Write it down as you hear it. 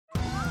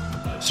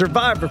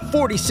Survivor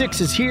 46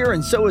 is here,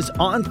 and so is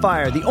On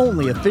Fire, the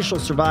only official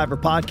Survivor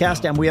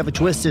podcast, and we have a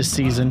twist this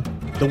season.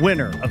 The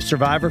winner of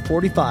Survivor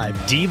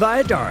 45, Dee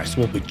Valladares,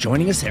 will be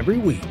joining us every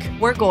week.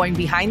 We're going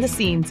behind the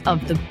scenes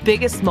of the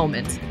biggest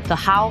moments, the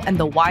how and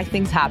the why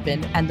things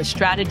happen, and the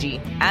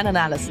strategy and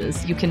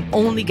analysis you can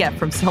only get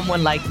from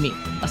someone like me,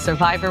 a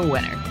Survivor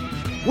winner.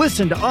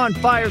 Listen to On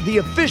Fire, the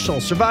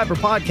official Survivor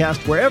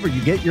podcast, wherever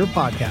you get your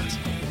podcasts.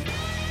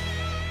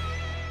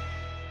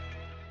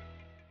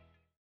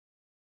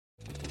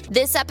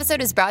 This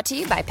episode is brought to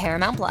you by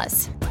Paramount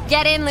Plus.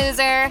 Get in,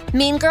 loser!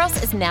 Mean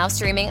Girls is now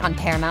streaming on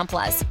Paramount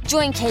Plus.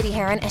 Join Katie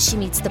Heron as she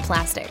meets the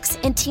plastics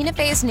in Tina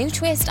Fey's new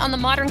twist on the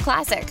modern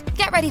classic.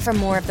 Get ready for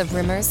more of the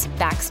rumors,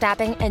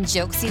 backstabbing, and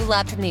jokes you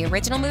loved from the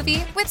original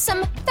movie with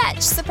some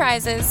fetch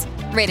surprises.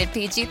 Rated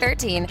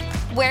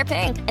PG-13. Wear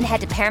pink and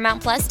head to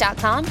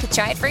ParamountPlus.com to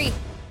try it free.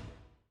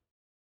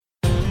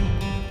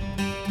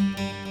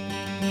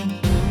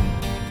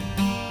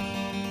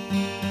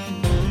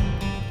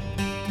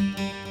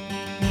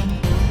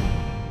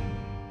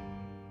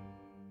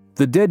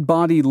 The dead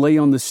body lay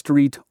on the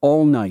street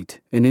all night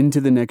and into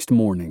the next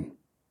morning.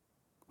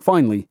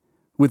 Finally,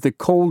 with the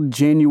cold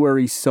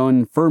January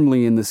sun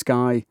firmly in the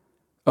sky,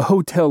 a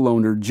hotel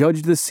owner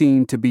judged the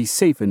scene to be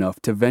safe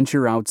enough to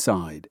venture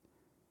outside.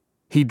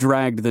 He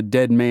dragged the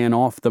dead man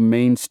off the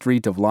main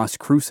street of Las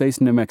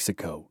Cruces, New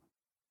Mexico.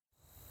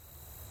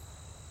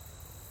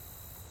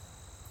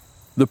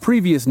 The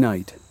previous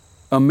night,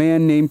 a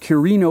man named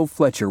Quirino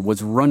Fletcher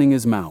was running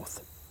his mouth.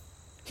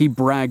 He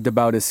bragged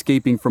about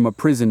escaping from a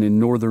prison in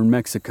northern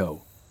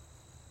Mexico.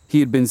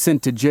 He had been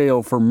sent to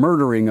jail for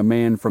murdering a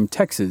man from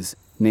Texas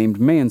named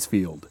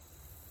Mansfield.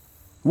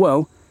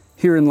 Well,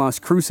 here in Las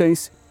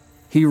Cruces,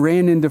 he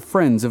ran into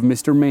friends of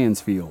Mr.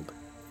 Mansfield.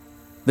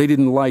 They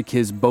didn't like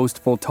his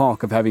boastful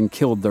talk of having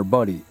killed their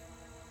buddy.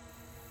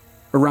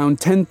 Around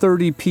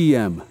 10:30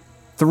 p.m.,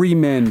 3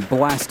 men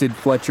blasted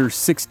Fletcher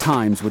 6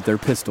 times with their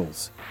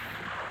pistols.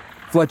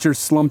 Fletcher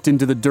slumped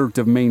into the dirt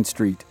of Main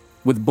Street,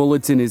 with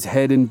bullets in his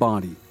head and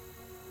body.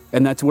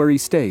 And that's where he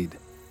stayed,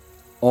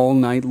 all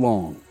night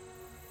long.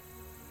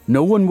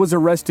 No one was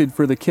arrested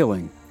for the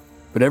killing,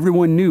 but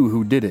everyone knew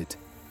who did it,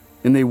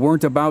 and they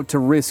weren't about to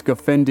risk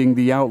offending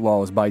the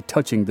outlaws by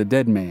touching the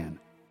dead man.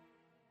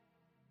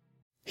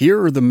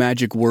 Here are the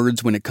magic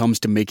words when it comes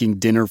to making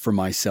dinner for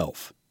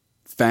myself.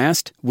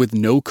 Fast with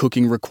no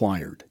cooking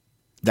required.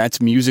 That's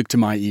music to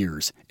my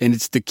ears, and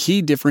it's the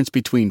key difference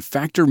between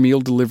Factor meal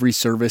delivery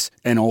service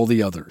and all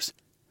the others.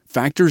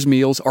 Factor's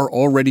meals are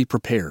already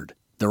prepared.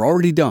 They're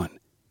already done.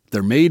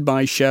 They're made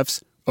by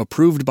chefs,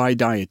 approved by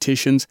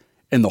dietitians,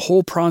 and the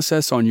whole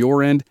process on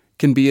your end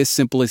can be as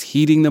simple as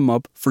heating them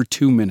up for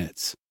 2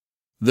 minutes.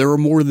 There are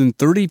more than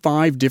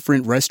 35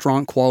 different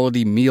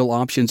restaurant-quality meal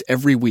options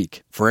every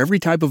week for every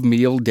type of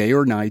meal, day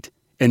or night,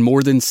 and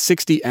more than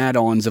 60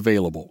 add-ons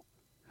available.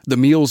 The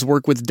meals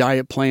work with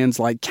diet plans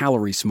like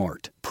Calorie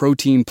Smart,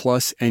 Protein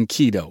Plus, and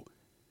Keto.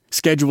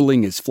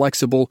 Scheduling is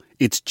flexible,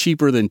 it's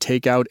cheaper than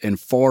takeout, and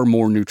far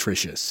more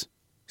nutritious.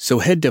 So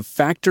head to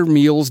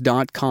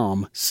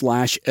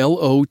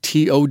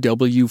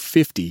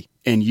factormeals.com/LOTOW50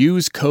 and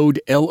use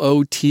code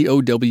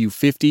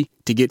LOTOW50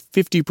 to get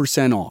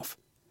 50% off.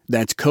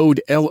 That's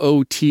code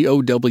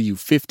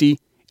LOTOW50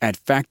 at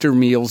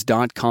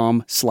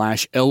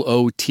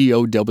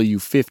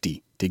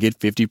factormeals.com/LOTOW50 to get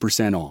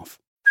 50% off.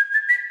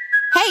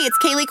 Hey, it's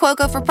Kaylee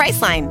Cuoco for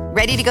Priceline.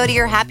 Ready to go to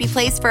your happy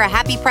place for a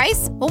happy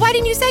price? Well, why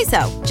didn't you say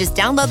so? Just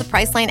download the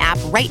Priceline app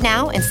right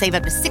now and save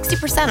up to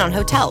 60% on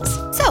hotels.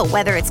 So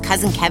whether it's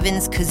Cousin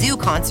Kevin's Kazoo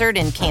Concert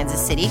in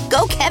Kansas City,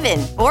 go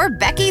Kevin, or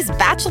Becky's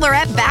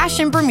Bachelorette Bash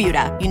in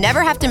Bermuda, you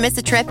never have to miss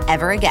a trip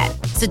ever again.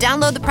 So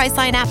download the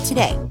Priceline app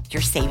today.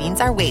 Your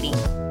savings are waiting.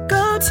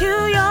 Go to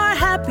your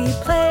happy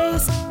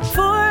place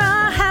for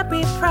a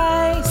happy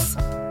price.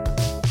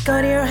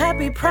 Go to your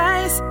happy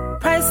price,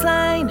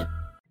 Priceline.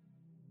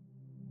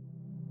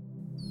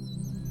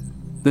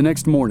 The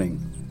next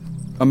morning,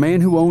 a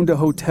man who owned a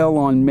hotel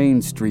on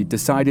Main Street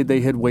decided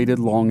they had waited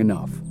long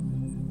enough.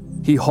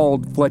 He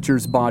hauled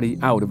Fletcher's body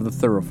out of the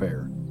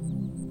thoroughfare.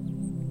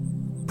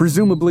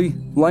 Presumably,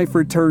 life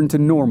returned to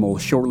normal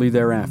shortly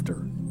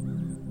thereafter.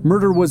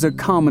 Murder was a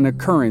common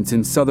occurrence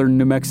in southern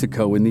New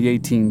Mexico in the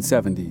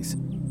 1870s,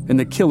 and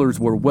the killers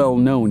were well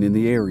known in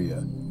the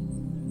area.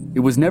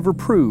 It was never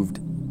proved,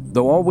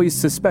 though always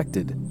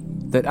suspected,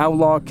 that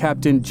outlaw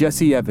Captain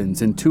Jesse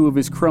Evans and 2 of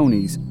his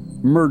cronies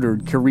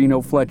murdered Quirino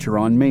Fletcher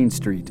on Main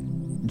Street,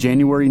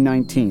 January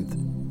 19th,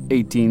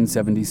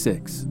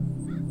 1876.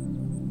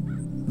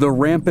 The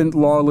rampant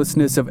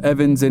lawlessness of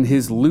Evans and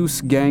his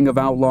loose gang of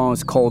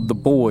outlaws called the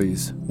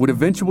Boys would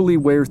eventually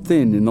wear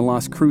thin in the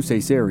Las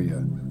Cruces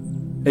area,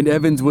 and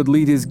Evans would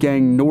lead his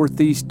gang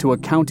northeast to a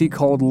county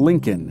called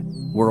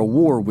Lincoln, where a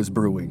war was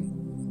brewing.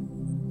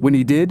 When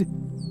he did,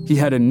 he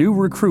had a new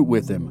recruit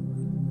with him,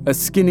 a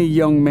skinny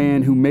young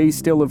man who may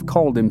still have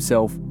called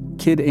himself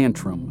Kid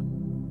Antrim.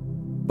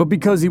 But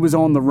because he was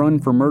on the run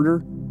for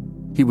murder,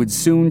 he would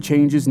soon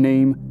change his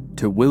name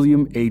to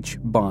William H.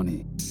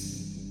 Bonney.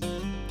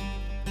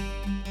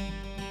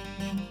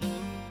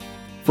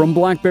 From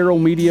Black Barrel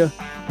Media,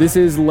 This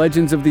is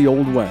Legends of the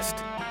Old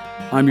West.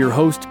 I'm your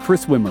host,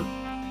 Chris Wimmer,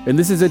 and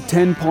this is a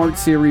 10-part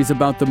series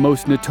about the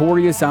most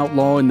notorious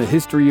outlaw in the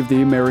history of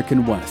the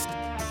American West,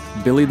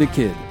 Billy the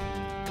Kid.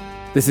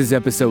 This is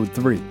Episode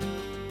 3,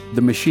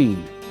 The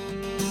Machine.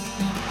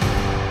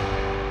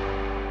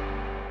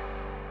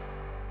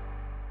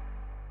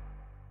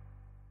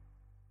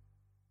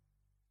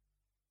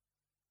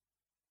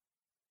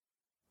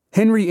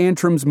 Henry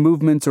Antrim's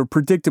movements are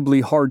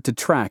predictably hard to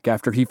track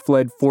after he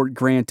fled Fort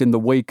Grant in the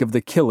wake of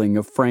the killing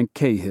of Frank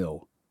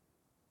Cahill.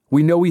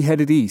 We know he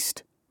headed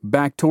east,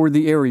 back toward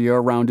the area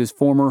around his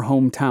former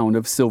hometown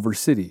of Silver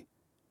City.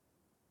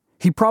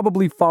 He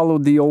probably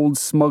followed the old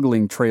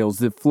smuggling trails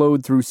that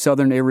flowed through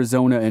southern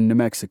Arizona and New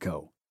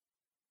Mexico.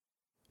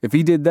 If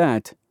he did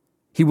that,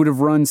 he would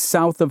have run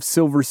south of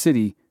Silver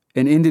City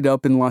and ended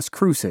up in Las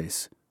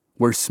Cruces,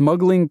 where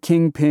smuggling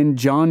kingpin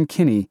John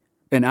Kinney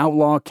and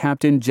outlaw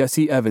Captain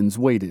Jesse Evans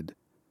waited.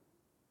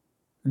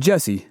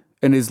 Jesse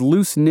and his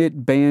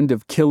loose-knit band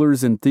of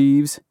killers and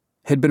thieves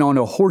had been on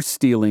a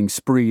horse-stealing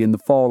spree in the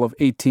fall of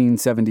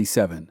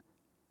 1877.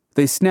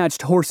 They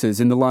snatched horses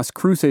in the Las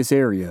Cruces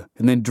area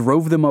and then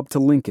drove them up to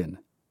Lincoln.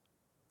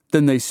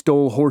 Then they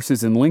stole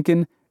horses in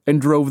Lincoln and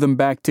drove them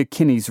back to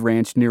Kinney's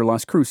ranch near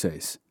Las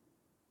Cruces.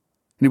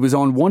 And it was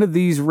on one of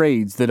these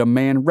raids that a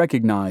man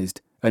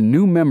recognized a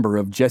new member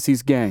of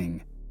Jesse's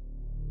gang.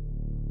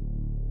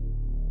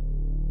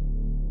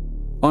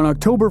 On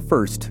October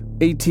 1st,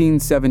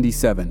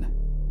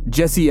 1877,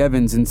 Jesse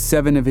Evans and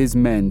 7 of his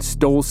men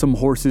stole some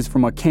horses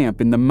from a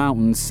camp in the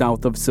mountains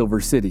south of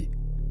Silver City.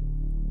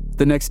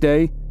 The next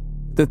day,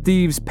 the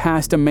thieves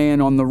passed a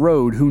man on the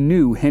road who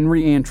knew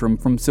Henry Antrim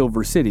from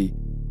Silver City,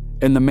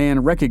 and the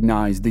man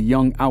recognized the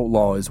young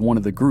outlaw as one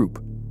of the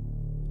group.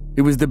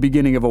 It was the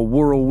beginning of a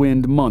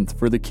whirlwind month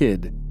for the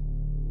Kid.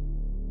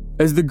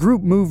 As the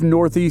group moved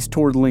northeast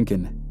toward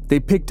Lincoln,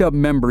 they picked up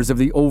members of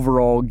the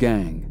overall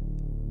gang.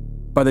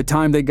 By the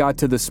time they got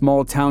to the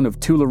small town of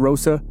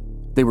Tularosa,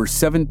 they were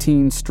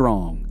 17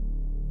 strong.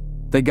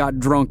 They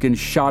got drunk and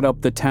shot up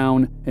the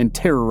town and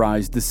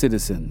terrorized the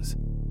citizens.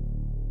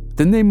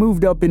 Then they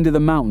moved up into the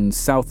mountains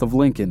south of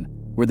Lincoln,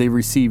 where they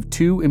received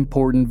 2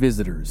 important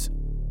visitors,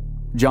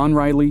 John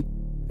Riley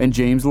and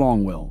James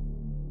Longwell.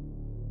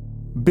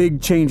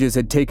 Big changes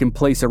had taken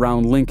place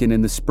around Lincoln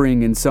in the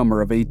spring and summer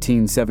of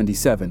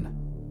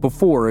 1877,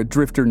 before a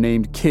drifter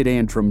named Kid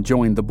Antrim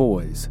joined the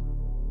boys.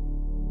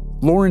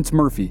 Lawrence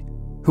Murphy,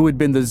 who had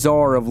been the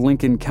czar of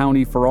Lincoln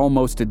County for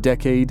almost a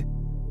decade,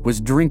 was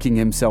drinking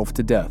himself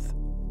to death.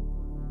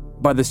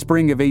 By the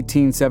spring of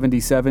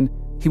 1877,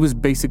 he was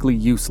basically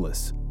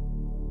useless.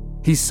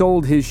 He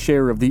sold his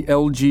share of the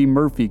L.G.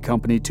 Murphy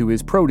Company to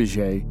his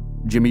protege,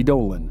 Jimmy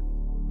Dolan.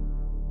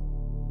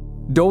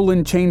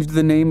 Dolan changed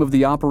the name of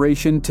the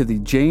operation to the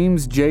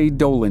James J.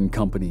 Dolan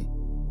Company,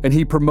 and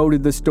he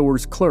promoted the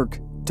store's clerk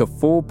to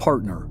full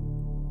partner.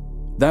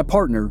 That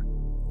partner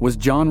was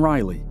John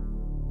Riley.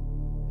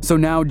 So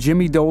now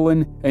Jimmy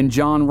Dolan and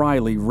John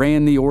Riley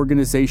ran the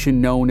organization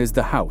known as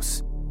the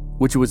House,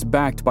 which was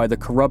backed by the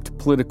corrupt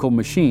political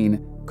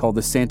machine called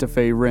the Santa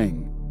Fe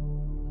Ring.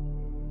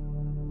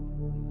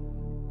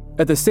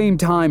 At the same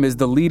time as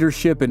the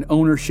leadership and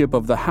ownership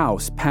of the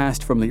House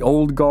passed from the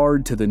old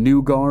guard to the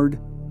new guard,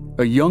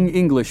 a young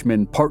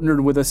Englishman partnered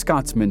with a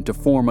Scotsman to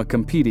form a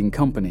competing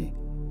company.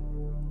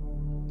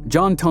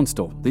 John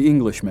Tunstall, the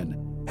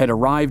Englishman, had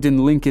arrived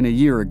in Lincoln a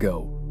year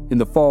ago, in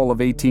the fall of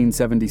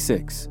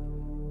 1876.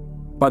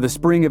 By the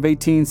spring of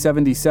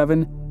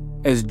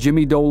 1877, as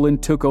Jimmy Dolan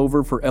took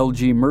over for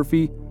L.G.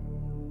 Murphy,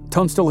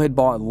 Tunstall had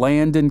bought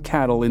land and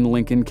cattle in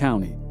Lincoln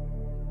County.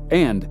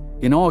 And,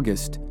 in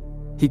August,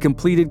 he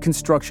completed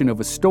construction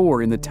of a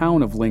store in the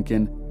town of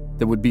Lincoln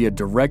that would be a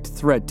direct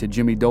threat to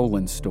Jimmy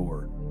Dolan's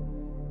store.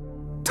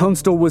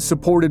 Tunstall was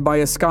supported by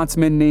a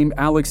Scotsman named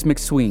Alex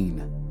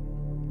McSween.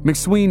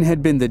 McSween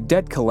had been the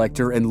debt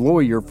collector and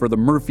lawyer for the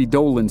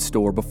Murphy-Dolan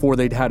store before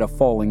they'd had a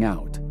falling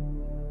out.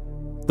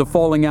 The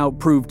falling out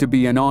proved to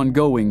be an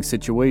ongoing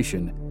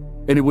situation,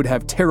 and it would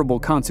have terrible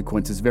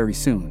consequences very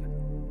soon.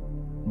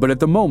 But at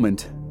the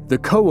moment, the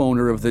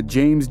co-owner of the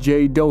James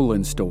J.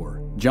 Dolan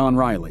store, John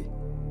Riley,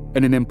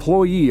 and an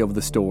employee of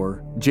the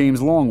store, James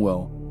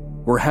Longwell,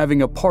 were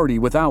having a party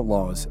with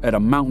outlaws at a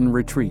mountain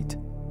retreat.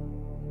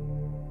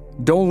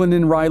 Dolan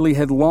and Riley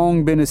had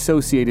long been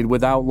associated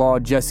with outlaw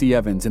Jesse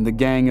Evans and the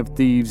gang of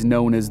thieves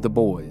known as the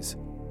Boys.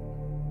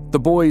 The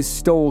Boys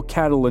stole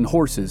cattle and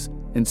horses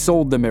and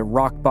sold them at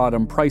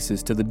rock-bottom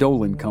prices to the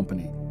Dolan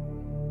Company.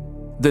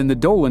 Then the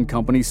Dolan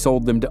Company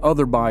sold them to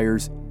other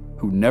buyers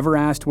who never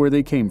asked where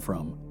they came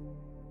from.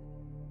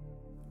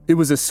 It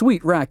was a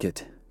sweet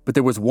racket, but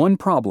there was one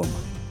problem.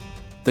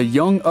 The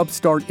young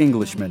upstart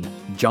Englishman,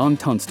 John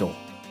Tunstall.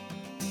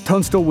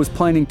 Tunstall was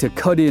planning to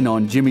cut in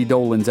on Jimmy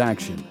Dolan's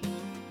action,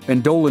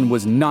 and Dolan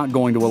was not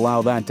going to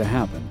allow that to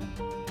happen.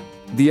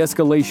 The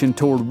escalation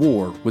toward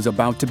war was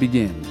about to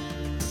begin.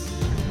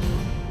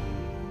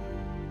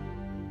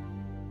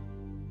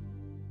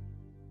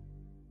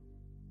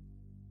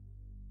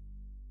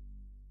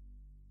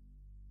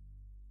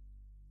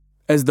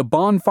 As the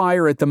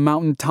bonfire at the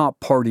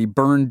mountaintop party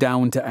burned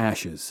down to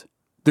ashes,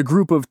 the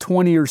group of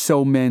 20 or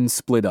so men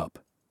split up.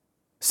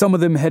 Some of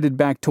them headed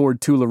back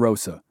toward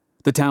Tularosa,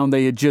 the town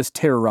they had just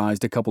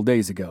terrorized a couple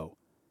days ago.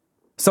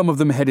 Some of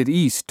them headed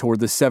east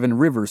toward the Seven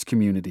Rivers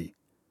community.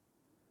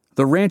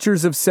 The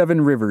ranchers of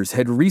Seven Rivers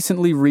had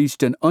recently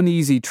reached an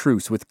uneasy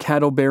truce with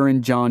cattle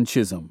baron John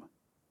Chisholm.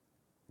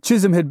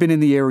 Chisholm had been in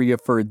the area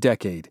for a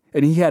decade,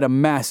 and he had a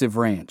massive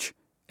ranch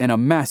and a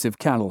massive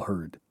cattle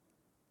herd.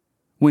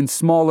 When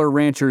smaller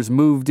ranchers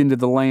moved into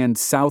the land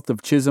south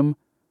of Chisholm,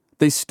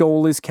 they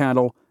stole his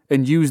cattle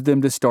and used them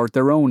to start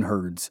their own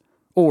herds,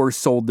 or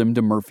sold them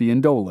to Murphy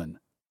and Dolan.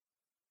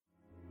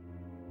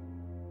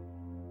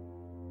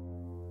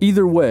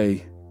 Either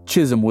way,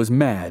 Chisholm was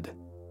mad.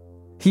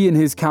 He and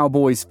his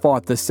cowboys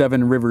fought the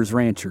Seven Rivers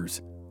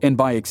ranchers, and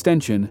by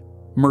extension,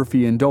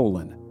 Murphy and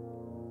Dolan.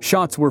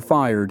 Shots were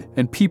fired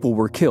and people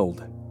were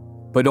killed,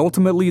 but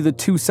ultimately the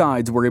two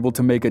sides were able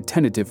to make a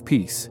tentative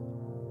peace.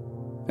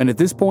 And at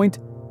this point,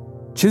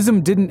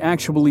 Chisholm didn't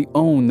actually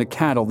own the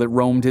cattle that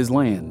roamed his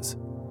lands.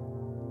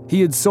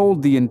 He had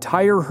sold the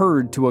entire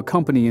herd to a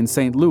company in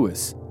St.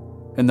 Louis,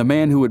 and the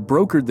man who had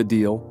brokered the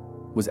deal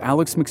was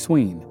Alex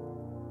McSween.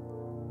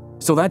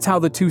 So that's how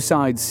the two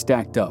sides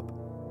stacked up.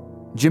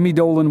 Jimmy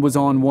Dolan was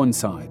on one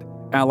side,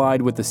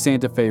 allied with the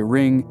Santa Fe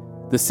Ring,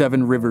 the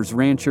Seven Rivers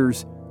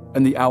Ranchers,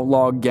 and the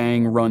outlaw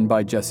gang run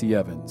by Jesse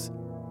Evans.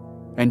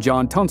 And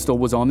John Tunstall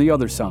was on the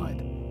other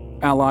side,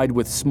 allied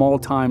with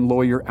small-time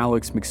lawyer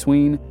Alex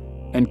McSween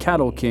and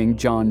cattle king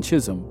John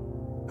Chisholm,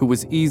 who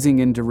was easing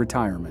into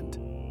retirement.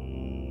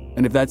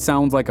 And if that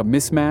sounds like a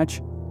mismatch,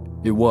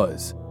 it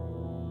was.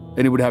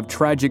 And it would have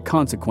tragic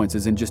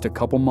consequences in just a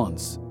couple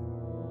months.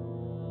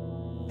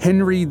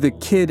 Henry the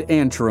Kid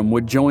Antrim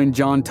would join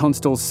John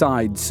Tunstall's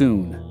side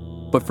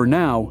soon, but for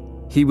now,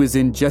 he was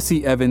in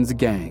Jesse Evans'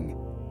 gang.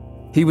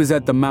 He was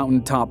at the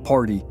mountaintop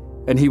party,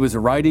 and he was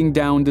riding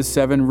down to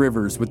Seven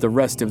Rivers with the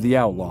rest of the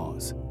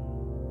outlaws.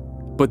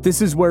 But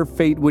this is where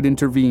fate would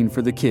intervene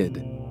for the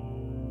Kid.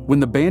 When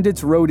the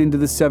bandits rode into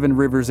the Seven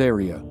Rivers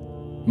area,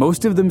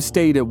 most of them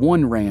stayed at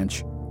one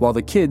ranch, while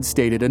the Kid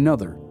stayed at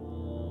another.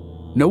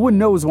 No one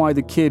knows why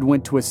the Kid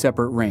went to a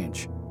separate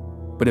ranch,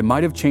 but it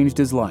might have changed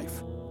his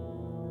life.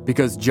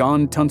 Because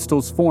John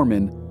Tunstall's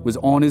foreman was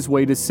on his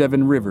way to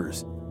Seven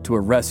Rivers to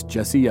arrest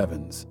Jesse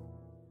Evans.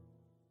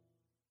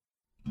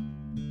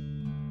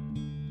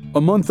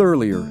 A month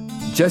earlier,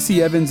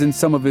 Jesse Evans and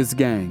some of his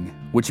gang,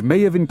 which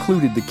may have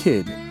included the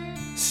Kid,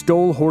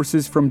 stole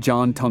horses from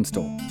John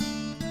Tunstall.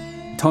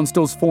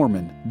 Tunstall's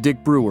foreman,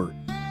 Dick Brewer,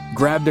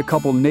 grabbed a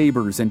couple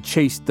neighbors and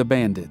chased the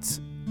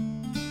bandits.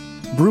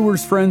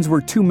 Brewer's friends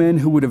were two men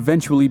who would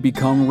eventually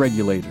become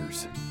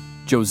regulators,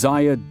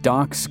 Josiah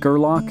Doc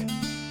Skurlock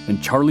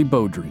and Charlie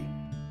Beaudry.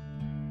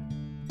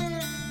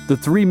 The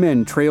three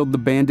men trailed the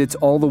bandits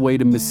all the way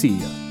to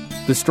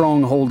Mesilla, the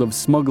stronghold of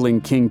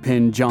smuggling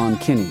kingpin John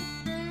Kinney,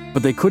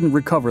 but they couldn't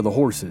recover the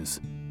horses.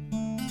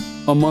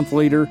 A month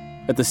later,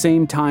 at the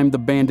same time the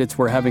bandits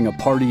were having a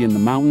party in the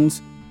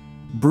mountains,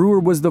 Brewer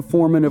was the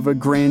foreman of a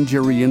grand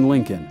jury in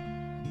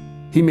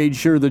Lincoln. He made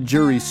sure the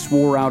jury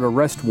swore out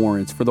arrest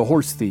warrants for the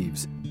horse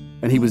thieves,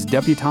 and he was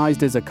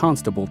deputized as a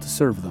constable to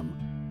serve them.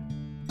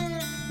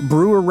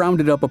 Brewer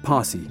rounded up a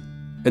posse,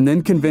 and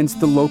then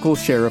convinced the local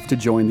sheriff to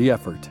join the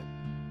effort.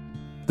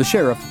 The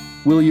sheriff,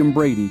 William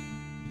Brady,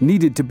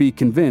 needed to be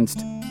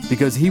convinced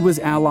because he was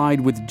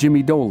allied with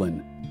Jimmy Dolan,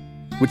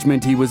 which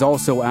meant he was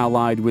also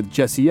allied with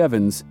Jesse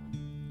Evans,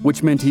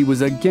 which meant he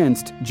was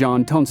against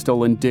John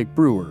Tunstall and Dick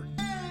Brewer.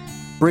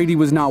 Brady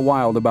was not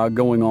wild about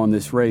going on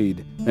this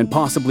raid and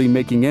possibly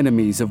making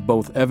enemies of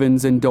both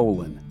Evans and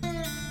Dolan.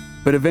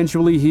 But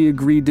eventually he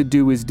agreed to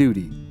do his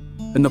duty,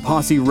 and the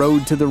posse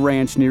rode to the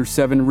ranch near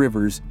Seven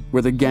Rivers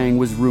where the gang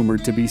was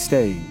rumored to be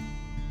staying.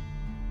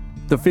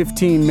 The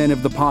 15 men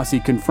of the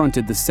posse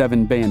confronted the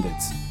 7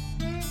 bandits.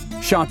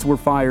 Shots were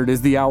fired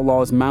as the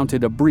outlaws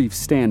mounted a brief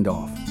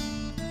standoff.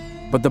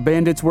 But the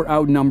bandits were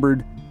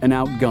outnumbered and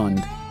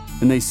outgunned,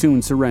 and they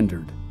soon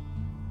surrendered.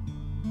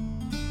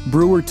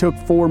 Brewer took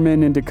 4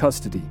 men into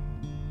custody,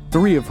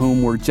 3 of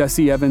whom were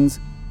Jesse Evans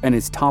and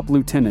his top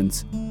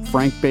lieutenants,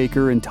 Frank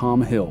Baker and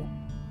Tom Hill,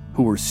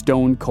 who were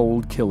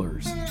stone-cold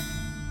killers.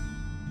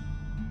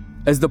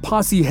 As the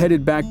posse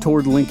headed back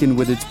toward Lincoln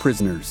with its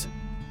prisoners,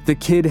 the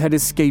Kid had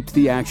escaped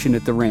the action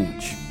at the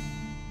ranch.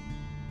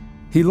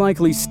 He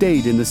likely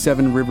stayed in the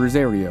Seven Rivers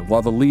area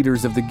while the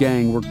leaders of the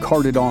gang were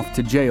carted off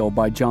to jail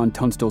by John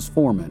Tunstall's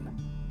foreman.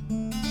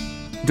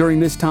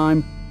 During this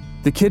time,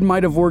 the Kid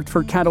might have worked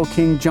for cattle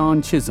king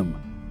John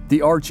Chisholm,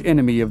 the arch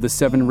enemy of the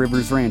Seven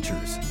Rivers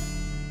ranchers.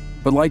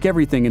 But like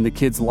everything in the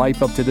Kid's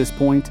life up to this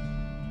point,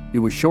 it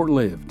was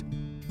short-lived.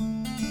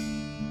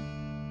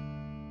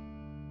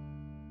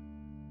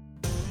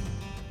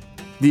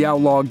 The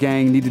outlaw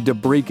gang needed to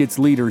break its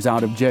leaders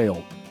out of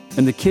jail,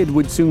 and the Kid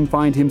would soon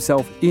find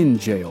himself in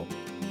jail.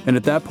 And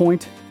at that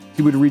point,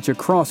 he would reach a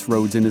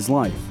crossroads in his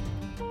life,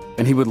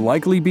 and he would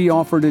likely be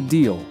offered a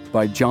deal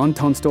by John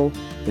Tunstall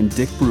and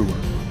Dick Brewer.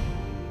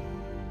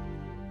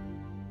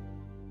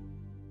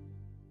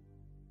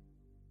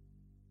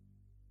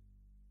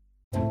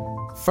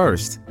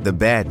 First, the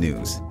bad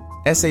news.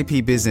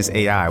 SAP Business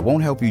AI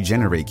won't help you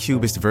generate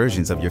cubist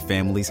versions of your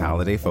family's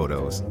holiday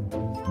photos.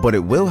 But it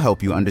will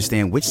help you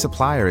understand which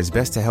supplier is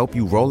best to help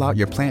you roll out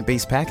your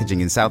plant-based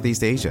packaging in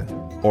Southeast Asia,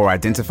 or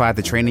identify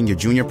the training your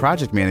junior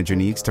project manager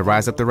needs to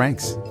rise up the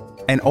ranks,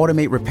 and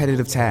automate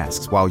repetitive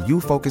tasks while you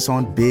focus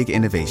on big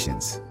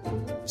innovations,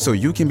 so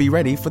you can be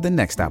ready for the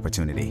next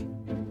opportunity.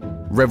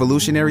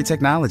 Revolutionary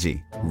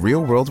technology,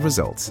 real-world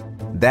results.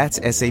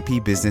 That's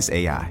SAP Business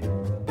AI.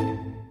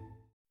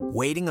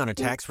 Waiting on a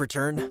tax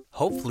return?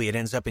 Hopefully it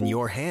ends up in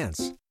your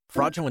hands.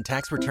 Fraudulent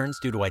tax returns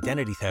due to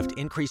identity theft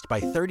increased by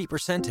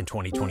 30% in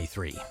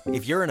 2023.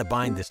 If you're in a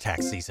bind this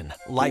tax season,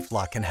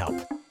 LifeLock can help.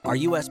 Our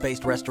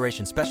U.S.-based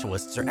restoration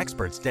specialists are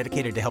experts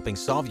dedicated to helping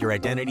solve your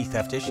identity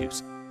theft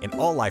issues. And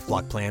all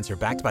LifeLock plans are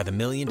backed by the $1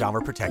 Million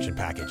Protection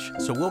Package.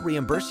 So we'll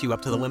reimburse you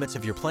up to the limits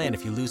of your plan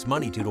if you lose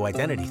money due to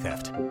identity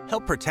theft.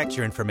 Help protect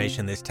your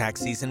information this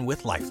tax season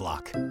with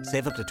LifeLock.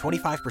 Save up to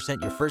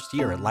 25% your first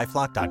year at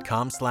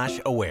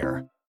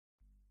LifeLock.com/aware.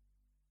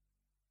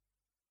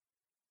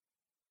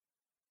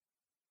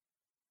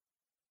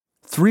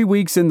 Three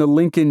weeks in the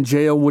Lincoln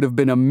jail would have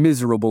been a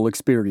miserable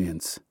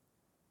experience.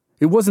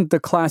 It wasn't the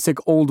classic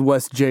Old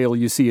West jail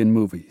you see in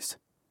movies.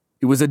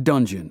 It was a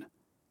dungeon.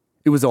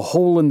 It was a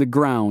hole in the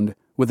ground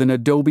with an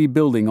adobe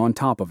building on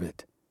top of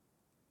it.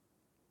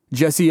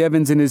 Jesse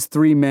Evans and his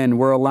 3 men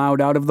were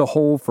allowed out of the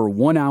hole for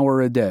 1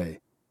 hour a day.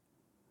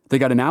 They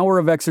got an hour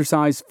of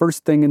exercise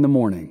first thing in the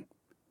morning,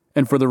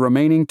 and for the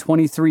remaining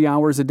 23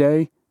 hours a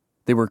day,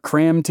 they were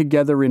crammed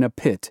together in a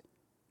pit,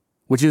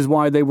 which is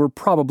why they were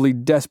probably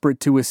desperate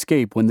to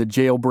escape when the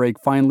jailbreak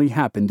finally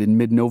happened in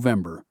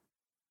mid-November.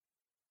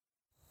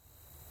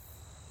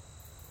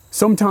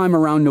 Sometime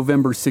around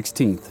November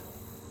 16th,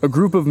 a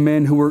group of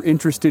men who were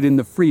interested in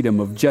the freedom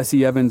of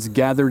Jesse Evans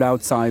gathered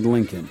outside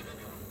Lincoln.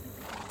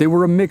 They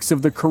were a mix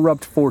of the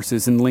corrupt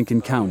forces in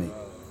Lincoln County.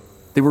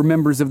 They were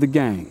members of the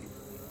gang.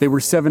 They were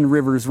Seven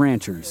Rivers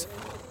ranchers.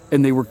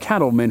 And they were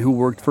cattlemen who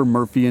worked for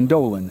Murphy and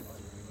Dolan.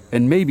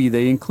 And maybe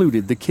they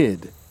included the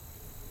kid.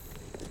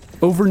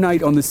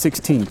 Overnight on the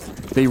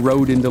 16th, they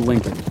rode into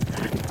Lincoln.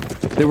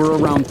 There were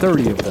around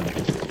 30 of them,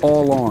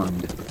 all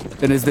armed.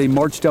 And as they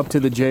marched up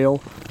to the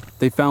jail,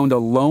 they found a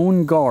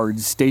lone guard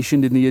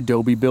stationed in the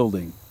adobe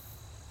building.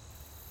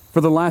 For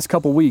the last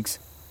couple weeks,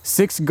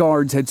 6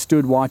 guards had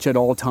stood watch at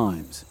all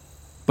times.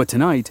 But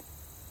tonight,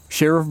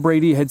 Sheriff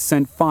Brady had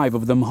sent 5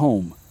 of them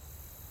home.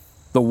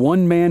 The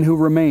one man who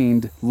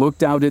remained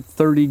looked out at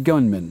 30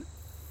 gunmen,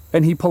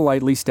 and he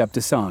politely stepped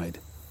aside,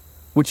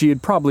 which he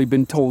had probably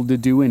been told to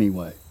do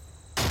anyway.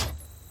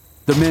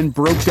 The men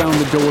broke down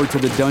the door to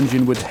the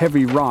dungeon with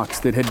heavy rocks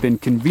that had been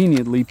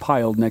conveniently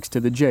piled next to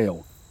the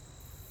jail.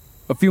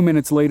 A few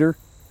minutes later,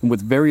 and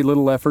with very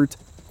little effort,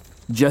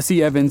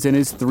 Jesse Evans and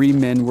his 3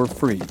 men were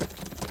free.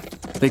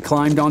 They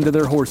climbed onto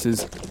their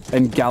horses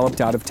and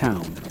galloped out of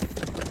town.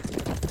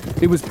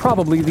 It was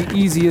probably the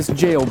easiest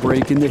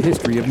jailbreak in the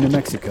history of New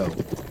Mexico,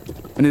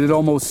 and it had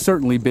almost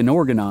certainly been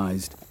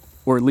organized,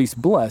 or at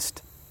least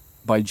blessed,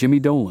 by Jimmy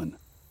Dolan.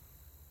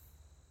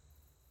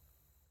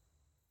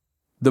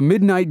 The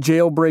midnight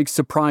jailbreak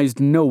surprised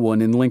no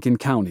one in Lincoln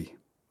County,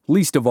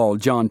 least of all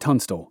John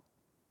Tunstall.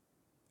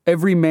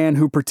 Every man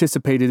who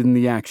participated in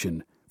the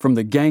action, from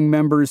the gang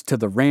members to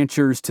the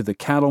ranchers to the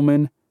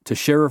cattlemen to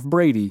Sheriff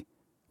Brady,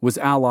 was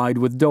allied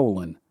with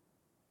Dolan.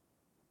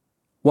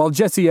 While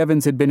Jesse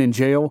Evans had been in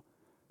jail,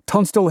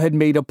 Tunstall had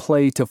made a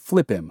play to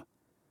flip him.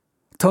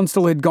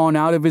 Tunstall had gone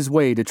out of his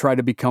way to try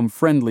to become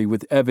friendly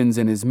with Evans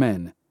and his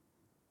men.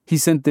 He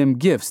sent them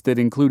gifts that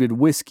included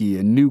whiskey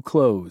and new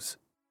clothes.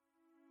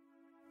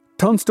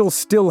 Tunstall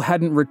still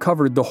hadn't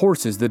recovered the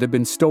horses that had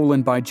been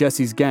stolen by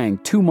Jesse's gang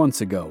 2 months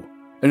ago,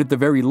 and at the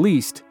very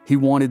least, he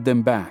wanted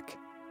them back.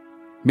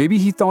 Maybe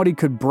he thought he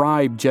could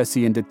bribe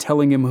Jesse into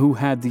telling him who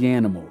had the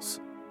animals.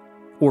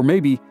 Or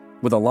maybe,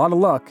 with a lot of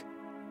luck,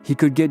 he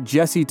could get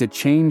Jesse to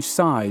change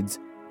sides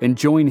and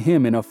join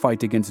him in a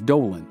fight against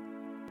Dolan.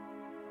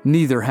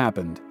 Neither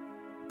happened,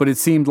 but it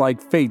seemed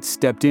like fate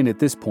stepped in at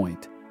this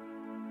point.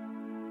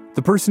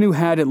 The person who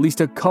had at least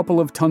a couple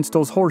of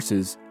Tunstall's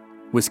horses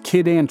was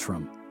Kid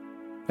Antrim,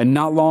 and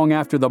not long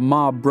after the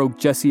mob broke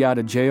Jesse out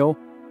of jail,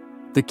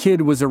 the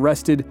kid was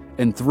arrested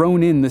and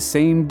thrown in the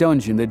same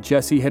dungeon that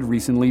Jesse had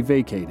recently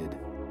vacated.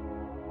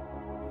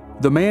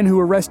 The man who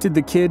arrested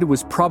the kid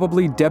was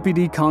probably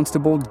Deputy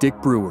Constable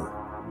Dick Brewer,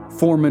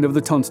 foreman of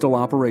the Tunstall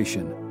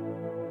operation.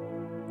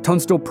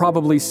 Tunstall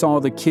probably saw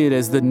the kid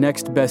as the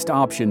next best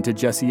option to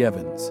Jesse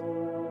Evans.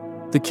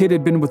 The kid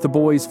had been with the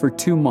boys for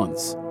 2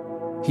 months.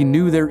 He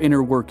knew their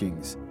inner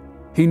workings.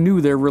 He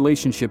knew their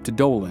relationship to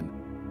Dolan,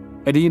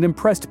 and he had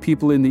impressed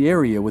people in the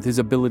area with his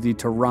ability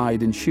to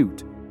ride and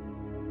shoot.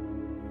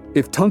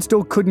 If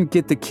Tunstall couldn't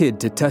get the kid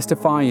to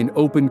testify in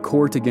open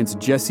court against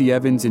Jesse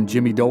Evans and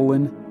Jimmy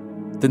Dolan,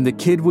 then the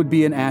kid would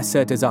be an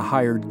asset as a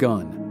hired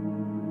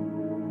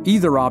gun.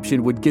 Either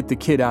option would get the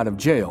kid out of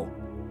jail,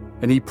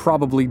 and he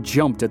probably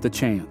jumped at the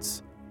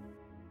chance.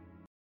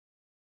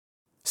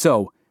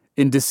 So,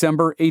 in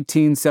December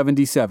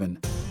 1877,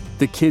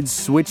 the kids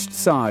switched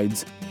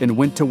sides and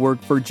went to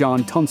work for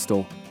John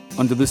Tunstall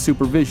under the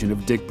supervision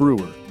of Dick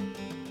Brewer.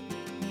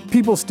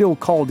 People still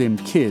called him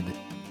Kid,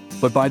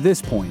 but by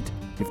this point,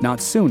 if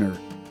not sooner,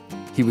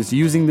 he was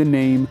using the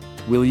name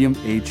William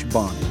H.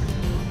 Bonney.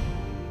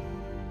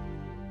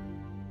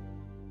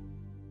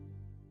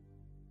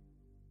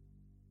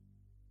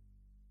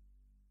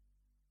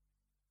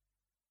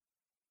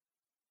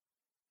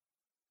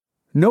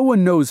 No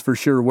one knows for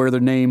sure where the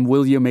name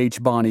William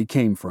H. Bonney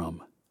came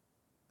from.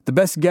 The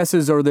best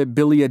guesses are that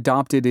Billy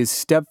adopted his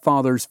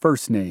stepfather's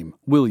first name,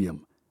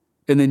 William,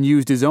 and then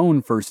used his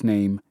own first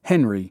name,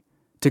 Henry,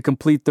 to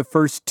complete the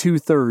first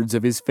 2/3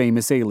 of his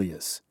famous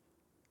alias.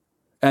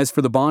 As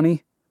for the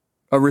Bonney,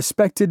 a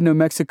respected New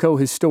Mexico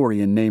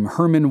historian named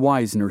Herman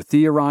Weisner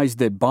theorized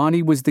that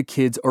Bonney was the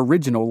kid's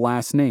original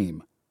last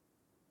name.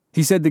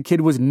 He said the kid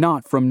was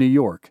not from New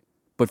York,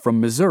 but from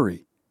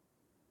Missouri.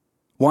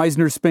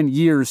 Weisner spent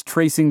years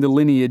tracing the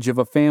lineage of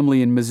a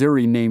family in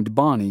Missouri named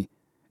Bonney,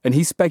 and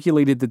he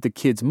speculated that the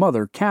kid's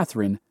mother,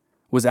 Catherine,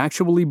 was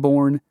actually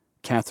born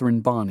Catherine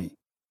Bonney.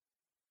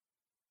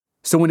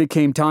 So when it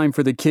came time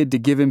for the kid to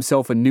give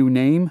himself a new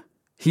name,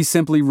 he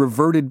simply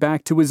reverted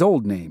back to his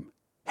old name,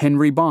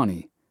 Henry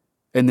Bonney,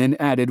 and then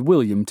added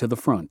William to the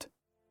front.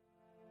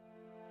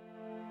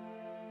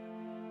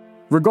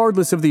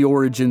 Regardless of the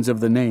origins of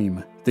the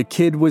name, the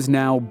kid was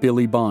now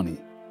Billy Bonney,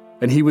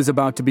 and he was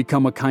about to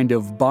become a kind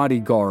of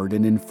bodyguard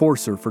and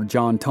enforcer for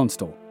John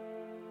Tunstall.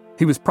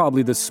 He was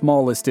probably the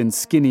smallest and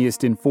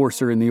skinniest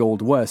enforcer in the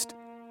Old West,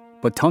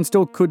 but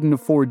Tunstall couldn't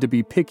afford to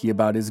be picky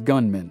about his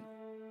gunmen.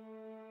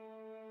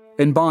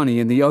 And Bonney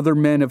and the other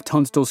men of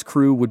Tunstall's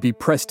crew would be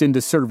pressed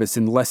into service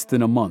in less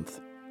than a month.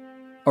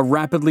 A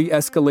rapidly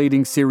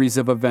escalating series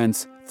of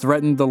events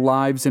threatened the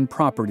lives and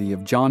property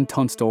of John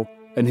Tunstall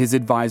and his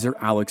advisor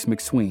Alex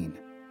McSween.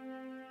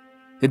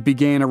 It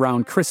began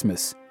around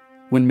Christmas,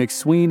 when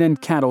McSween and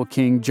cattle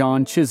king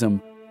John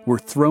Chisholm were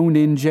thrown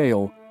in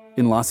jail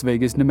in Las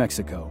Vegas, New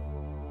Mexico.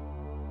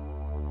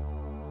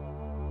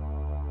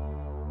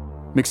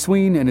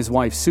 McSween and his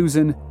wife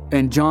Susan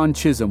and John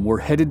Chisholm were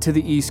headed to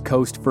the East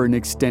Coast for an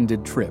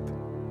extended trip.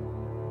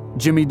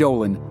 Jimmy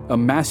Dolan, a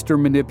master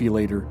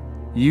manipulator,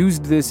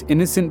 used this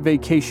innocent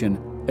vacation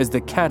as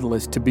the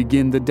catalyst to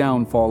begin the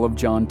downfall of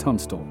John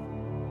Tunstall.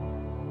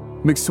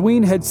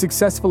 McSween had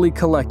successfully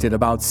collected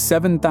about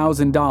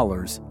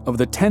 $7,000 of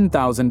the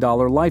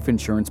 $10,000 life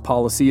insurance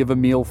policy of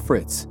Emil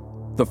Fritz,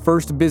 the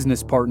first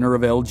business partner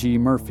of L.G.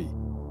 Murphy.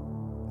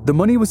 The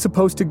money was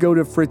supposed to go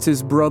to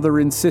Fritz's brother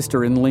and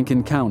sister in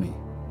Lincoln County,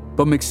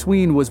 but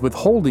McSween was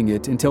withholding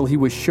it until he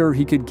was sure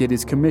he could get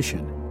his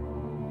commission.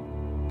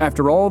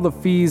 After all the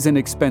fees and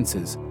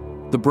expenses,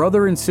 the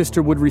brother and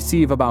sister would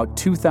receive about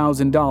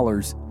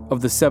 $2,000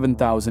 of the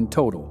 $7,000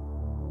 total.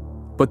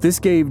 But this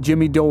gave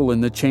Jimmy Dolan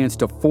the chance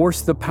to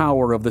force the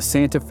power of the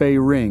Santa Fe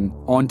ring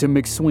onto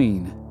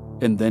McSween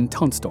and then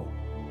Tunstall.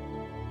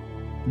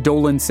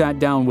 Dolan sat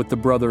down with the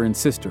brother and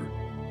sister.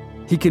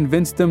 He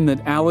convinced them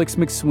that Alex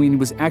McSween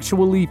was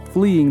actually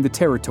fleeing the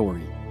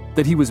territory,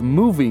 that he was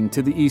moving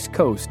to the East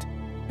Coast,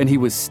 and he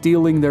was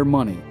stealing their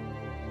money.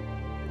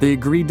 They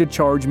agreed to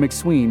charge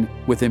McSween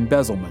with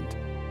embezzlement.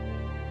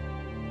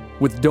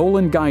 With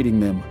Dolan guiding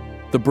them,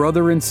 the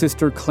brother and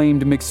sister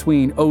claimed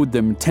McSween owed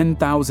them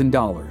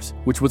 $10,000,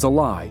 which was a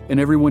lie, and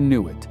everyone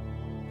knew it.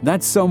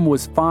 That sum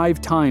was 5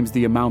 times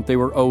the amount they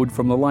were owed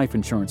from the life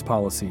insurance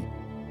policy,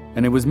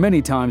 and it was many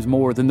times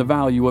more than the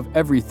value of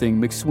everything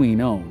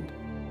McSween owned.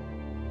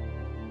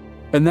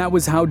 And that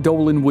was how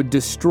Dolan would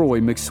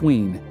destroy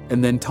McSween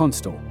and then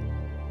Tunstall.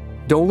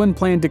 Dolan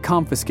planned to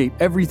confiscate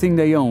everything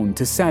they owned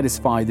to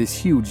satisfy this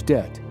huge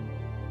debt.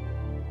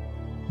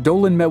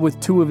 Dolan met with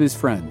 2 of his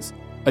friends,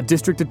 a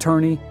district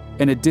attorney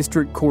and a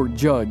district court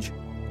judge,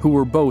 who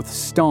were both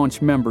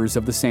staunch members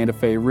of the Santa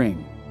Fe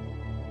Ring.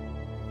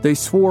 They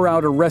swore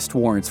out arrest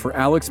warrants for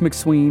Alex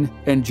McSween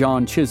and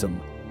John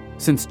Chisholm,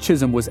 since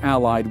Chisholm was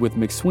allied with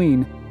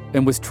McSween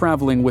and was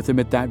traveling with him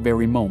at that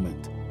very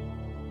moment.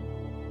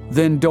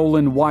 Then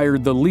Dolan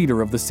wired the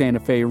leader of the Santa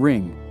Fe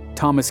Ring,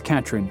 Thomas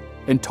Catron,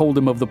 and told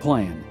him of the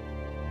plan.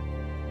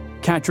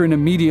 Catron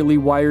immediately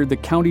wired the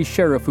county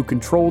sheriff who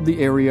controlled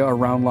the area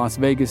around Las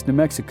Vegas, New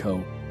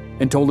Mexico,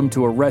 and told him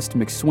to arrest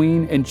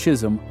McSween and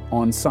Chisholm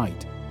on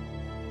sight.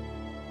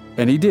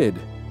 And he did.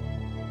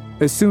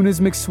 As soon as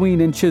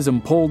McSween and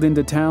Chisholm pulled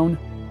into town,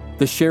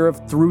 the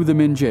sheriff threw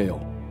them in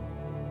jail.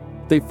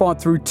 They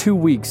fought through 2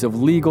 weeks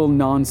of legal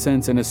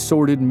nonsense and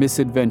assorted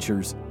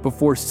misadventures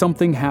before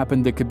something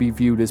happened that could be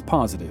viewed as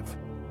positive.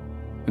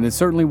 And it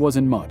certainly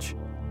wasn't much.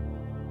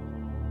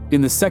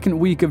 In the second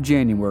week of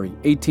January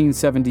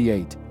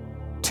 1878,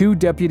 2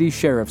 deputy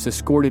sheriffs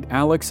escorted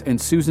Alex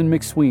and Susan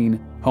McSween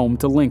home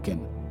to Lincoln,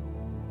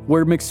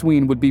 where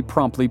McSween would be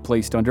promptly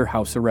placed under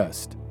house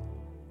arrest.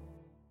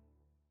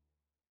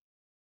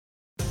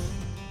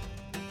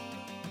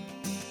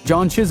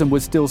 John Chisholm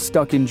was still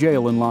stuck in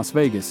jail in Las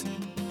Vegas,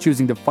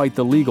 choosing to fight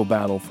the legal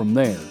battle from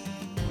there.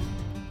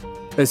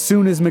 As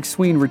soon as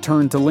McSween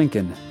returned to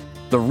Lincoln,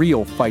 the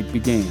real fight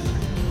began.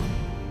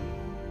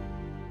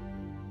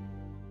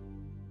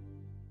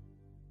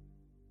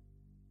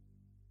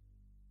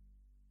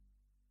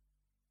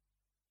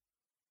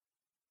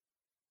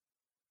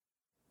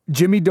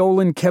 Jimmy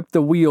Dolan kept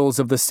the wheels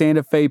of the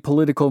Santa Fe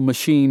political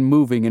machine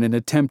moving in an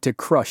attempt to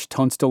crush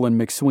Tunstall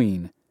and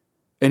McSween,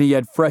 and he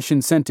had fresh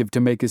incentive to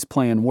make his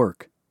plan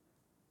work.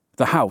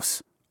 The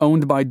house,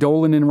 owned by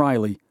Dolan and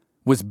Riley,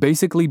 was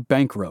basically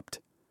bankrupt.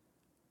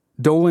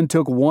 Dolan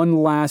took one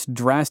last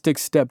drastic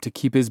step to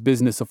keep his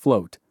business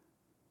afloat.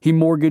 He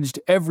mortgaged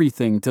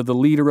everything to the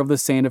leader of the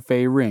Santa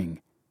Fe Ring,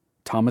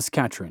 Thomas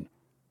Catron.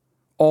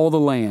 All the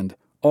land,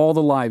 all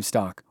the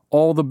livestock,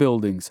 all the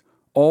buildings,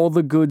 all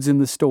the goods in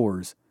the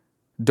stores.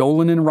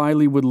 Dolan and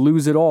Riley would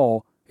lose it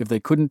all if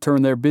they couldn't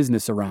turn their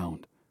business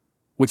around,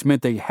 which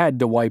meant they had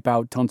to wipe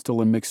out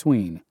Tunstall and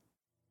McSween.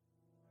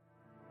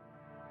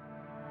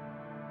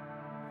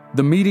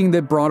 The meeting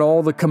that brought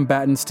all the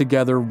combatants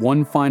together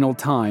one final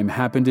time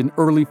happened in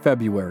early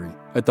February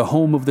at the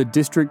home of the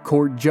district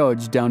court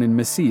judge down in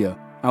Mesilla,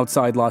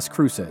 outside Las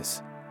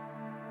Cruces.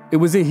 It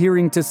was a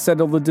hearing to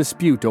settle the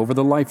dispute over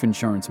the life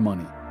insurance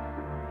money.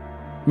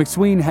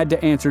 McSween had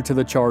to answer to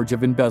the charge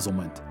of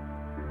embezzlement.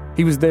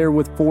 He was there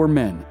with 4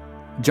 men: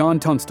 John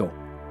Tunstall,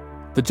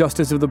 the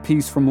Justice of the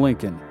Peace from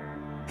Lincoln,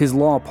 his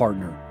law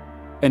partner,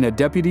 and a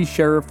deputy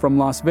sheriff from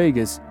Las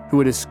Vegas who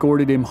had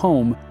escorted him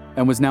home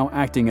and was now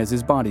acting as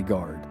his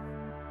bodyguard.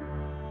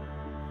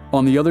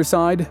 On the other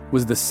side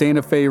was the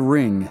Santa Fe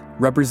Ring,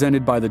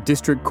 represented by the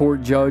district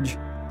court judge,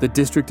 the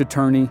district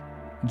attorney,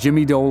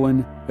 Jimmy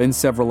Dolan, and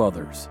several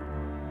others.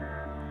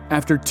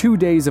 After 2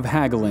 days of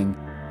haggling,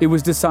 it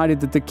was decided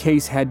that the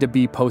case had to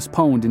be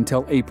postponed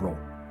until April.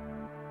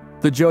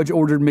 The judge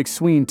ordered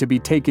McSween to be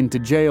taken to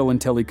jail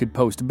until he could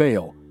post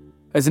bail,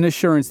 as an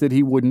assurance that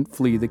he wouldn't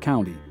flee the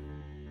county.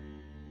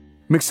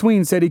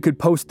 McSween said he could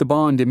post the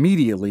bond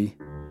immediately,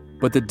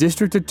 but the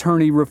district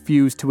attorney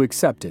refused to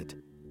accept it,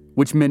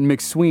 which meant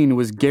McSween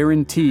was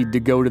guaranteed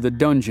to go to the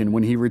dungeon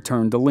when he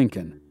returned to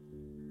Lincoln.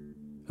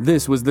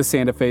 This was the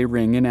Santa Fe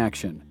Ring in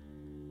action.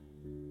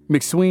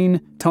 McSween,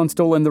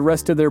 Tunstall, and the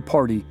rest of their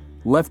party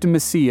left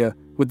Mesilla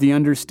with the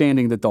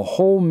understanding that the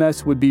whole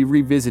mess would be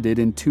revisited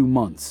in 2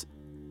 months.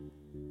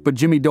 But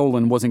Jimmy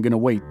Dolan wasn't going to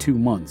wait 2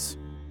 months.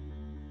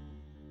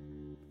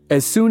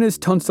 As soon as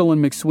Tunstall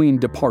and McSween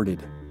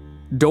departed,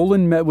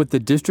 Dolan met with the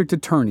district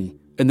attorney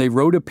and they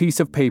wrote a piece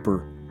of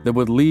paper that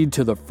would lead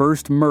to the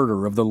first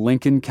murder of the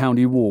Lincoln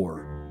County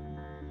War.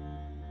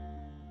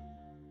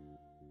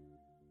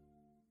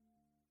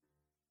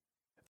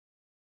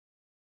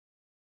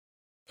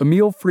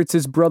 Emil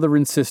Fritz's brother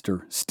and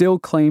sister still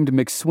claimed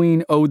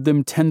McSween owed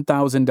them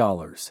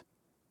 $10,000.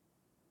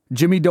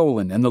 Jimmy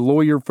Dolan and the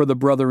lawyer for the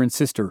brother and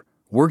sister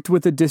worked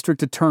with the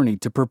district attorney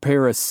to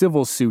prepare a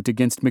civil suit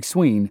against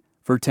McSween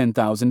for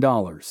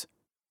 $10,000.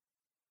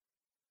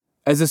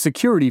 As a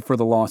security for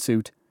the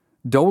lawsuit,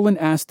 Dolan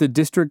asked the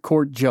district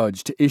court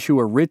judge to issue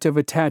a writ of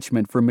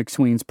attachment for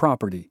McSween's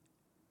property.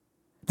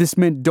 This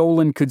meant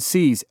Dolan could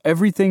seize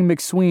everything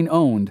McSween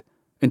owned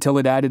until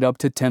it added up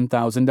to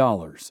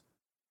 $10,000.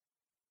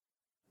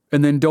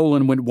 And then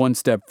Dolan went one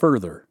step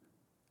further.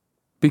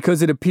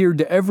 Because it appeared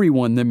to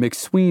everyone that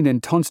McSween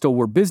and Tunstall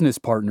were business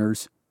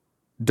partners,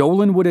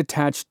 Dolan would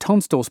attach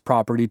Tunstall's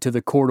property to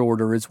the court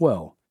order as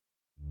well.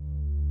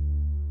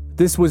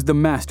 This was the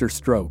master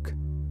stroke.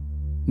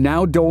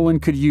 Now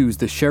Dolan could use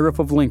the sheriff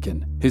of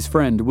Lincoln, his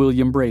friend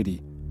William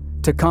Brady,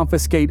 to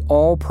confiscate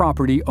all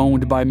property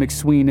owned by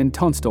McSween and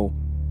Tunstall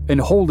and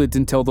hold it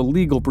until the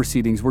legal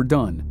proceedings were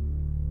done,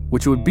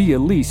 which would be at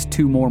least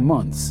 2 more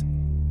months.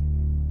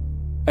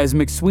 As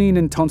McSween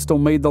and Tunstall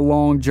made the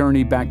long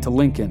journey back to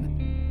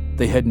Lincoln,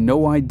 they had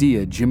no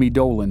idea Jimmy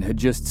Dolan had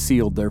just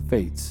sealed their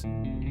fates.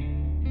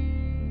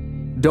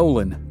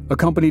 Dolan,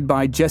 accompanied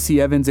by Jesse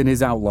Evans and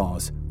his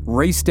outlaws,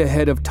 raced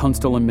ahead of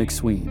Tunstall and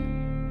McSween.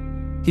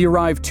 He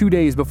arrived 2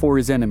 days before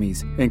his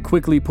enemies and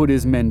quickly put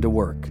his men to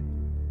work.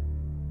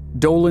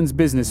 Dolan's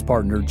business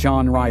partner,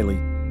 John Riley,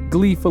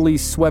 gleefully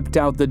swept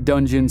out the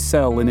dungeon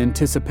cell in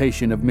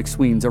anticipation of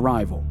McSween's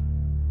arrival.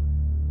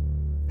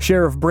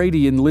 Sheriff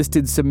Brady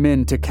enlisted some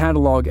men to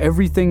catalog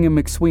everything in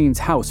McSween's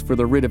house for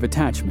the writ of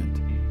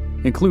attachment,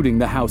 including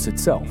the house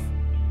itself.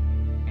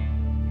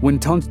 When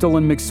Tunstall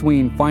and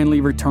McSween finally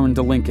returned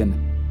to Lincoln,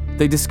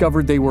 they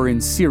discovered they were in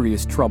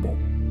serious trouble.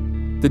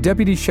 The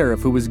deputy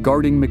sheriff who was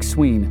guarding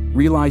McSween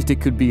realized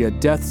it could be a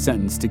death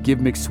sentence to give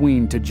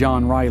McSween to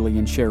John Riley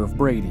and Sheriff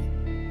Brady.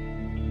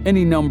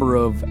 Any number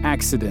of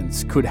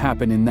accidents could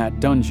happen in that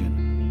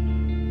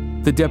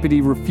dungeon. The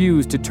deputy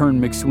refused to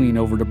turn McSween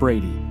over to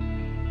Brady.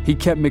 He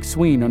kept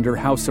McSween under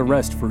house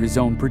arrest for his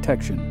own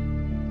protection.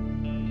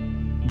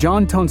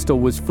 John Tunstall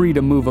was free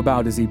to move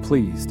about as he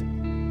pleased,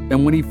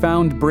 and when he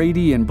found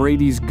Brady and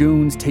Brady's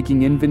goons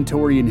taking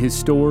inventory in his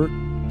store,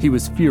 he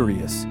was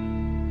furious.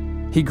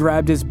 He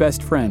grabbed his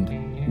best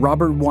friend,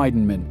 Robert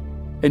Weidenman,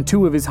 and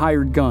 2 of his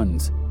hired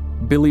guns,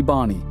 Billy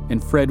Bonney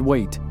and Fred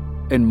Waite,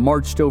 and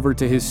marched over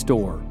to his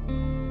store.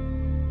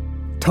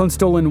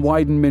 Tunstall and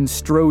Weidenman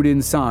strode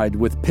inside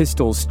with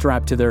pistols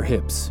strapped to their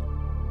hips.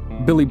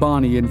 Billy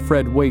Bonney and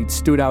Fred Waite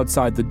stood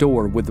outside the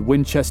door with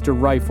Winchester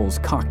rifles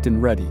cocked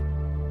and ready.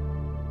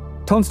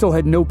 Tunstall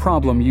had no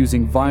problem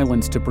using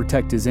violence to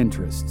protect his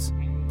interests.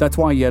 That's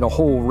why he had a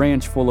whole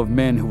ranch full of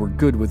men who were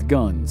good with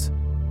guns.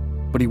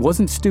 But he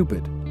wasn't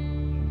stupid.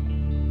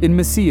 In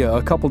Mesilla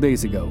a couple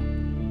days ago,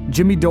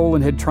 Jimmy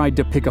Dolan had tried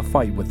to pick a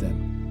fight with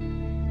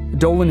him.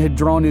 Dolan had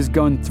drawn his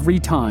gun 3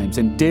 times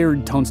and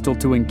dared Tunstall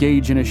to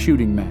engage in a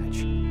shooting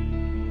match.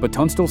 But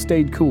Tunstall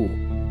stayed cool.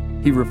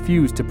 He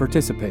refused to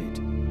participate.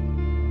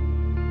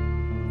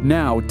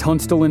 Now,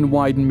 Tunstall and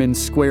Weidenman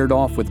squared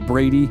off with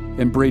Brady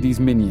and Brady's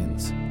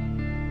minions.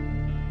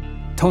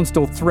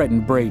 Tunstall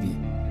threatened Brady.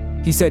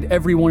 He said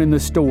everyone in the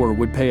store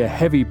would pay a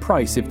heavy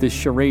price if this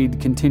charade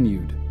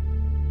continued.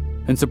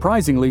 And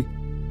surprisingly,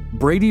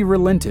 Brady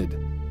relented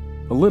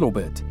a little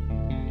bit.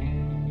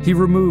 He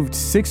removed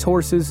 6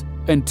 horses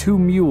and 2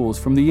 mules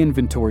from the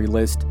inventory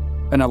list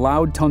and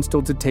allowed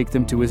Tunstall to take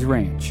them to his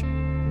ranch.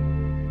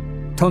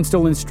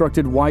 Tunstall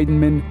instructed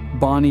Weidenman,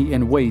 Bonney,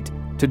 and Waite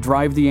to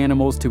drive the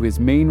animals to his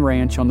main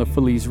ranch on the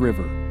Feliz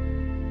River.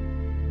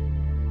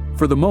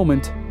 For the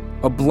moment,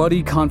 a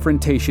bloody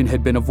confrontation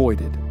had been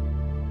avoided.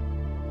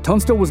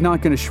 Tunstall was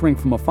not going to shrink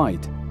from a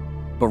fight,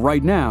 but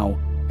right now,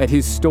 at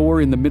his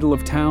store in the middle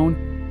of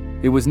town,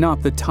 it was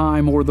not the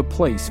time or the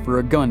place for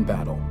a gun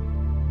battle.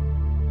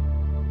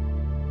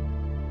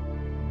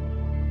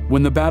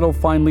 When the battle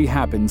finally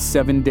happened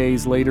 7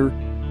 days later,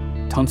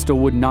 Tunstall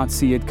would not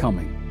see it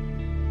coming.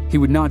 He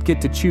would not get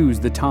to choose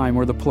the time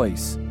or the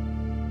place,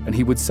 and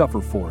he would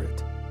suffer for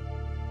it.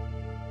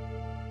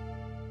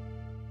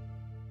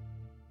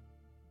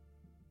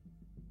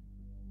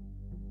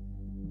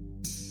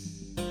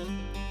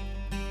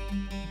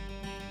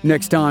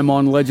 Next time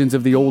on Legends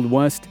of the Old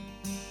West,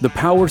 the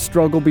power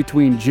struggle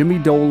between Jimmy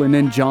Dolan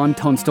and John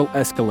Tunstall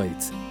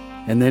escalates,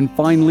 and then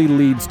finally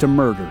leads to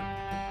murder.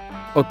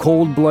 A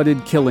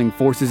cold-blooded killing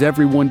forces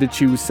everyone to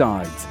choose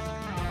sides.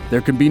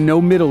 There can be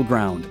no middle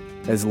ground,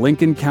 as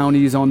Lincoln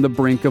County is on the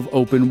brink of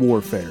open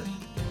warfare.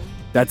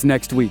 That's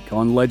next week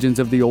on Legends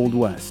of the Old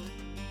West.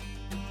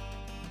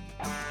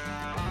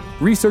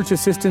 Research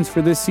assistance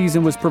for this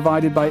season was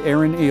provided by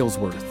Aaron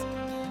Aylesworth.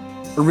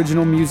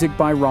 Original music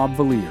by Rob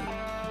Valier.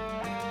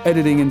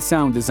 Editing and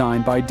sound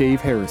design by Dave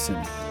Harrison.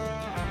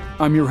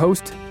 I'm your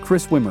host,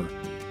 Chris Wimmer.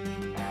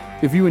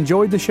 If you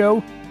enjoyed the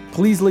show,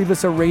 please leave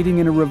us a rating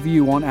and a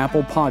review on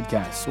Apple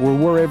Podcasts or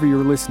wherever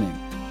you're listening.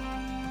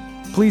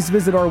 Please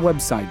visit our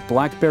website,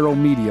 Black Barrel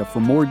Media, for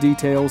more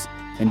details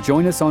and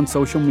join us on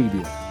social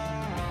media.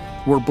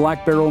 We're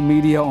Black Barrel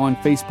Media on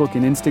Facebook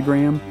and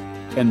Instagram,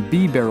 and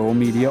B Barrel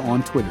Media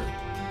on Twitter.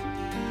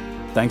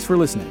 Thanks for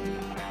listening.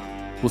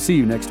 We'll see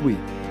you next week.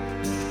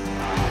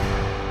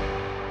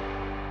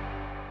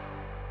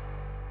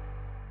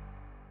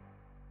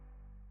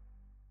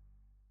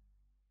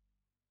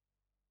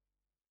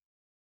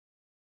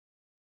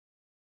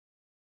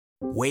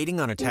 Waiting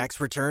on a tax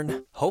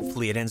return?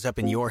 Hopefully it ends up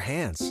in your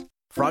hands.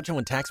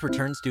 Fraudulent tax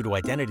returns due to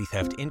identity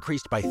theft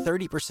increased by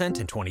 30%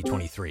 in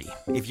 2023.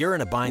 If you're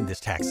in a bind this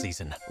tax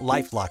season,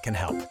 LifeLock can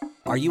help.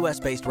 Our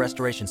U.S.-based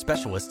restoration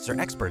specialists are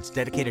experts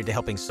dedicated to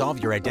helping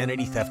solve your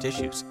identity theft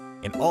issues.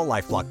 And all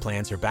LifeLock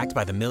plans are backed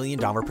by the $1 Million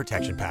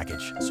Protection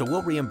Package. So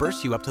we'll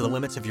reimburse you up to the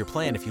limits of your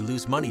plan if you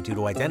lose money due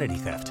to identity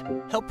theft.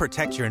 Help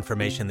protect your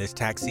information this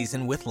tax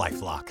season with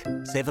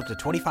LifeLock. Save up to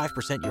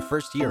 25% your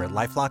first year at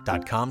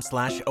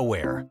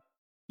LifeLock.com/aware.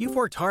 You've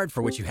worked hard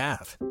for what you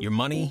have. Your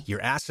money,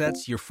 your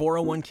assets, your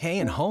 401k,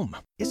 and home.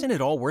 Isn't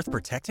it all worth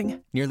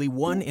protecting? Nearly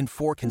 1 in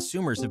 4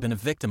 consumers have been a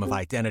victim of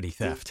identity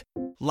theft.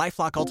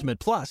 LifeLock Ultimate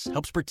Plus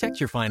helps protect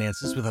your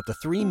finances with up to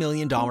 $3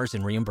 million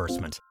in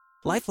reimbursement.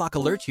 LifeLock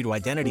alerts you to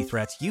identity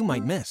threats you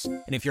might miss.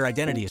 And if your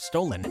identity is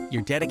stolen,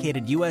 your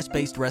dedicated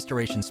U.S.-based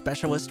restoration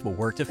specialist will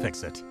work to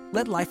fix it.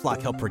 Let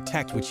LifeLock help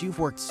protect what you've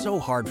worked so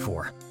hard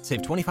for.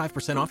 Save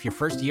 25% off your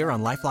first year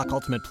on LifeLock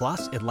Ultimate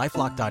Plus at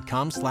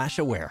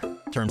LifeLock.com/aware.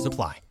 Terms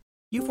apply.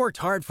 You've worked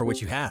hard for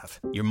what you have.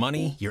 Your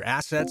money, your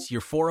assets,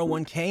 your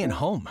 401k, and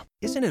home.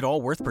 Isn't it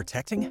all worth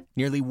protecting?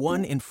 Nearly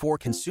 1 in 4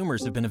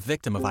 consumers have been a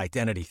victim of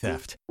identity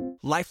theft.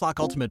 LifeLock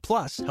Ultimate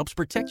Plus helps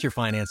protect your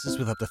finances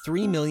with up to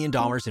 $3 million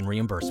in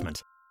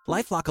reimbursement.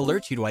 LifeLock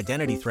alerts you to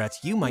identity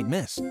threats you might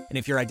miss. And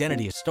if your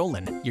identity is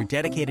stolen, your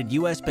dedicated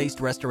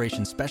U.S.-based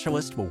restoration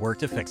specialist will work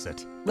to fix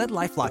it. Let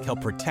LifeLock help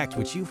protect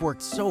what you've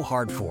worked so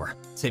hard for.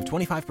 Save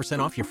 25%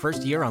 off your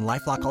first year on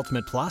LifeLock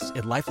Ultimate Plus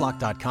at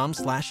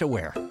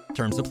LifeLock.com/aware.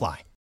 Terms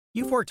apply.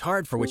 You've worked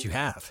hard for what you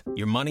have.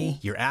 Your money,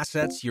 your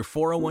assets, your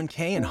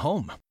 401k, and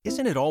home.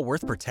 Isn't it all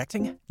worth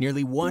protecting?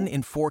 Nearly 1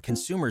 in 4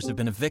 consumers have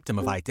been a victim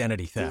of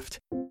identity theft.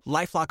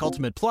 LifeLock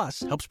Ultimate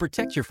Plus helps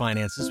protect your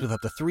finances with up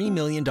to $3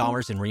 million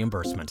in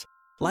reimbursement.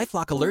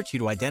 LifeLock alerts you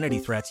to identity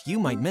threats you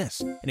might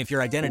miss. And if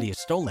your identity is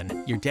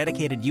stolen, your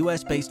dedicated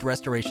U.S.-based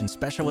restoration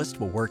specialist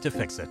will work to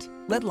fix it.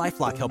 Let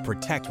LifeLock help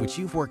protect what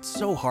you've worked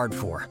so hard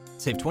for.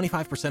 Save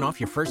 25% off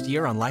your first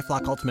year on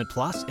LifeLock Ultimate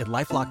Plus at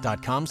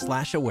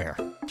LifeLock.com/aware.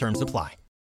 Terms apply.